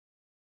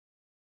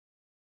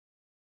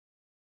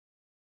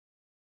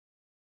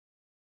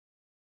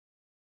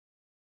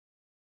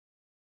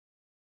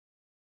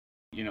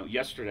you know,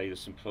 yesterday the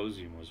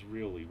symposium was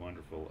really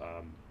wonderful.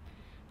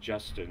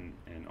 Justin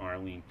and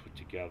Arlene put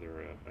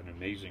together an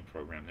amazing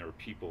program. There were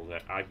people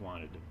that I've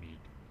wanted to meet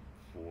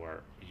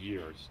for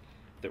years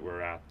that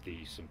were at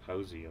the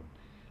symposium,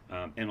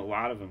 and a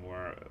lot of them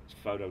were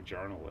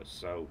photojournalists.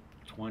 So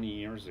 20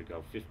 years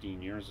ago,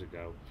 15 years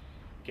ago,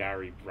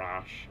 Gary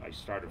Brosh, I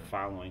started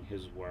following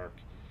his work.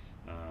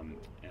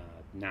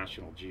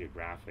 National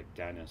Geographic,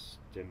 Dennis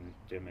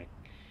Dimmick.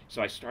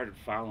 So I started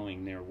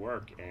following their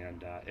work,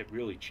 and it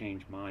really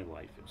changed my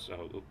life. And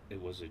so it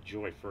was a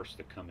joy first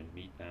to come and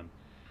meet them,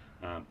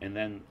 and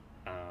then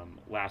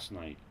last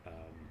night,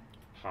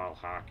 Paul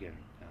Hawken,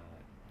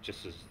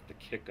 just as the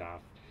kickoff,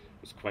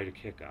 was quite a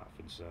kickoff.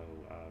 And so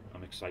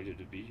I'm excited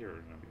to be here,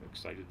 and I'm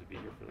excited to be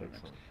here for the next.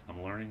 Excellent.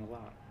 I'm learning a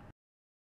lot.